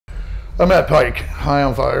I'm Matt Pike, high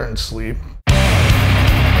on fire and sleep.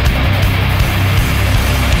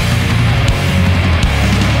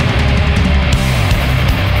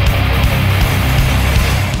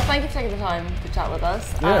 Thank you for taking the time to chat with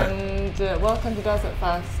us, and welcome to Desert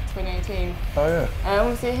Fest 2018. Oh yeah.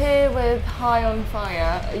 Obviously here with High on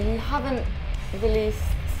Fire, you haven't released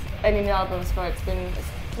any new albums for it's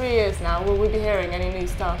 3 years now. Will we be hearing any new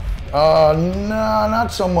stuff? No,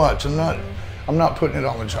 not so much. I'm not putting it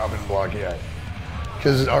on the chopping block yet,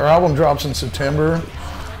 because our album drops in September,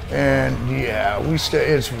 and yeah,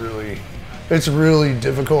 it's really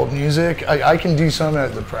difficult music. I can do some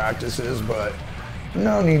at the practices, but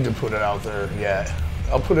no need to put it out there yet.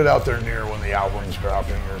 I'll put it out there near when the album's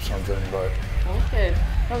dropping or something. But oh, good.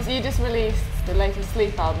 Obviously, you just released the latest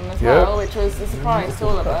Sleep album as well, which was a surprise to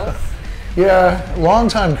all of us. Yeah, long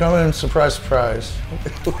time coming. Surprise, surprise.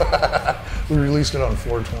 We released it on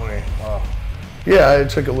 4/20. Wow. Yeah, it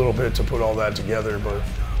took a little bit to put all that together, but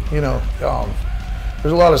you know,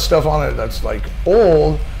 there's a lot of stuff on it that's like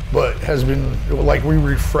old, but has been like we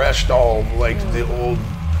refreshed all like the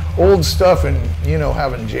old stuff, and you know,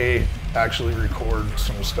 having Jay actually record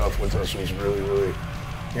some stuff with us was really,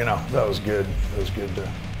 you know, that was good. It was good to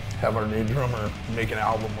have our new drummer make an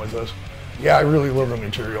album with us. Yeah, I really love the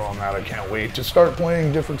material on that. I can't wait to start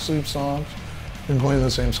playing different Sleep songs. Been playing the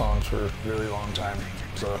same songs for a really long time,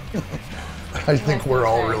 so I think we're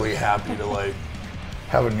all really happy to like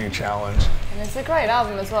have a new challenge. And it's a great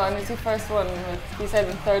album as well, and it's your first one with, you said,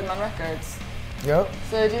 with Third Man Records. Yep.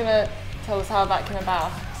 So do you want to tell us how that came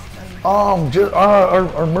about?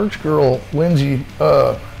 Our merch girl, Lindsay,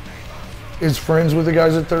 is friends with the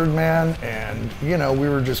guys at Third Man, and you know, we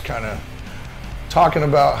were just kind of talking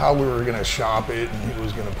about how we were going to shop it and who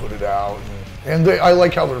was going to put it out. And I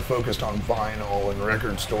like how they're focused on vinyl and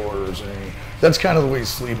record stores, and that's kind of the way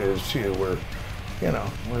Sleep is too.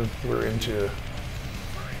 We're into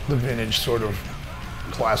the vintage sort of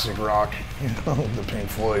classic rock, you know, the Pink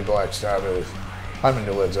Floyd, Black Sabbath. I'm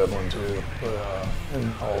into Led Zeppelin too,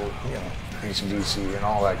 and all, you know, AC/DC and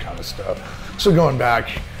all that kind of stuff. So going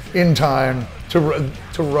back in time to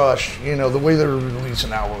Rush, you know, the way they were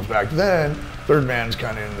releasing albums back then, Third Man's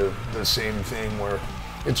kind of into the same thing where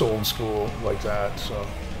it's old school like that. So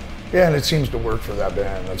yeah, and it seems to work for that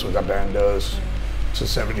band. That's what that band does. It's a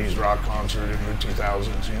 70s rock concert in the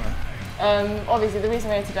 2000s, you know. Obviously, the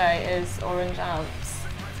reason we're here today is Orange Amps.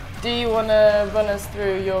 Do you want to run us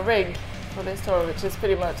through your rig for this tour, which is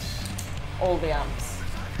pretty much all the amps?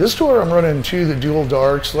 This tour I'm running the dual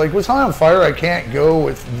darks. Like with High on Fire, I can't go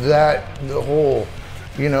with that, the whole,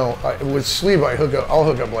 you know, with Sleep I'll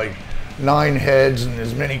hook up like 9 heads and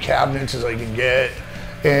as many cabinets as I can get,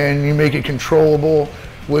 and you make it controllable.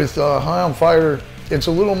 With High on Fire, it's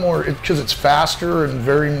a little more, because it's faster and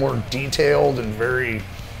very more detailed and very,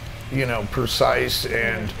 you know, precise,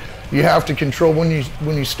 and you have to control when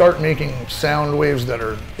you start making sound waves that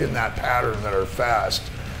are in that pattern that are fast.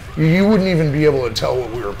 You wouldn't even be able to tell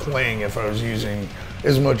what we were playing if I was using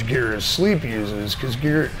as much gear as Sleep uses, because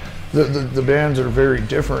the bands are very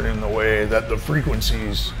different in the way that the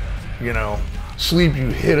frequencies, you know, Sleep, you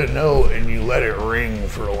hit a note and you let it ring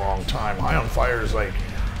for a long time. High on Fire is like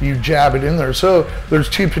you jab it in there. So there's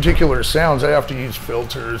 2 particular sounds. I have to use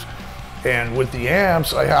filters, and with the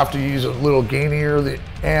amps I have to use a little gainier the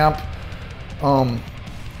amp.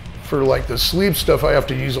 For like the Sleep stuff, I have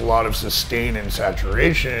to use a lot of sustain and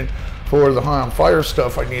saturation. For the High on Fire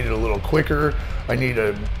stuff, I need it a little quicker. I need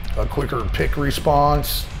a quicker pick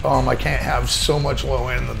response. I can't have so much low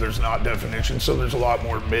end that there's not definition, so there's a lot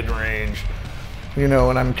more mid-range, you know.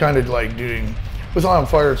 And I'm kind of like doing, with High on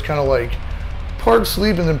Fire, it's kind of like part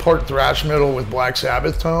Sleep and then part thrash metal with Black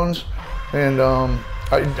Sabbath tones. And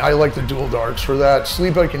I like the dual darks for that.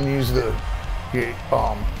 Sleep, I can use the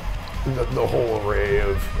whole array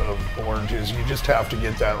of oranges. You just have to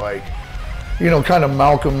get that, like, you know, kind of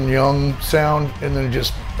Malcolm Young sound, and then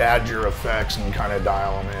just add your effects and kind of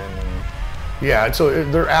dial them in. And yeah,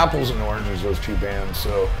 they're apples and oranges, those 2 bands.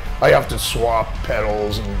 So I have to swap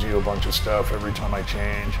pedals and do a bunch of stuff every time I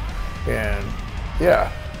change. And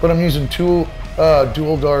yeah, but I'm using 2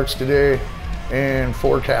 dual darks today and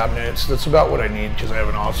 4 cabinets. That's about what I need, because I have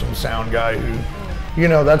an awesome sound guy who, you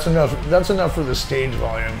know, that's enough for the stage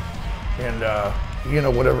volume. And you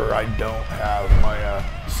know, whatever I don't have, my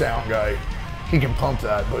sound guy, he can pump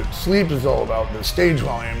that. But Sleep is all about the stage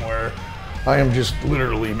volume, where I am just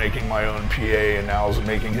literally making my own PA, and Al's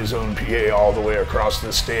making his own PA all the way across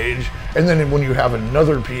the stage. And then when you have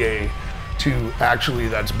another PA to actually,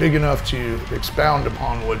 that's big enough to expound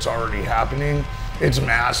upon what's already happening, it's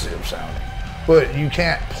massive sounding. but you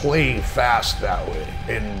can't play fast that way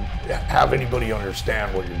and have anybody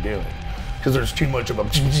understand what you're doing because there's too much of a,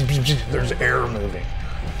 there's air moving.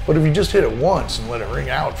 But if you just hit it once and let it ring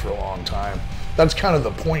out for a long time, that's kind of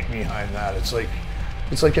the point behind that. It's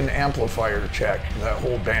like an amplifier check, that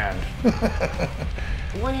whole band.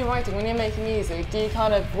 When you're writing, when you're making music, do you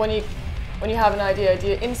kind of, when you have an idea, do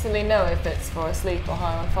you instantly know if it's for Asleep or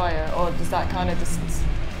High on Fire, or does that kind of just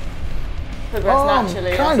progress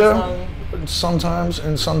naturally? Kind of. Sometimes,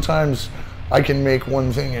 and sometimes I can make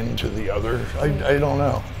one thing into the other. I don't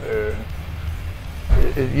know.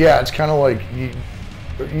 Yeah, it's kind of like,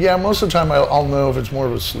 yeah, most of the time I'll know if it's more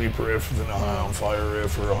of a Sleep riff than a High on Fire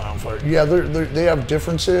riff or a High on Fire. Yeah, they have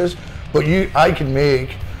differences, but I can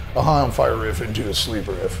make a High on Fire riff into a Sleep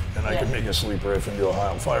riff, and I can make a Sleep riff into a High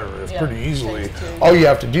on Fire riff pretty easily. All you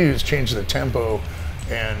have to do is change the tempo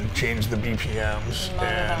and change the BPMs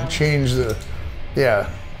and change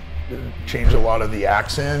change a lot of the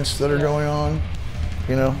accents that are going on,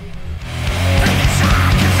 you know?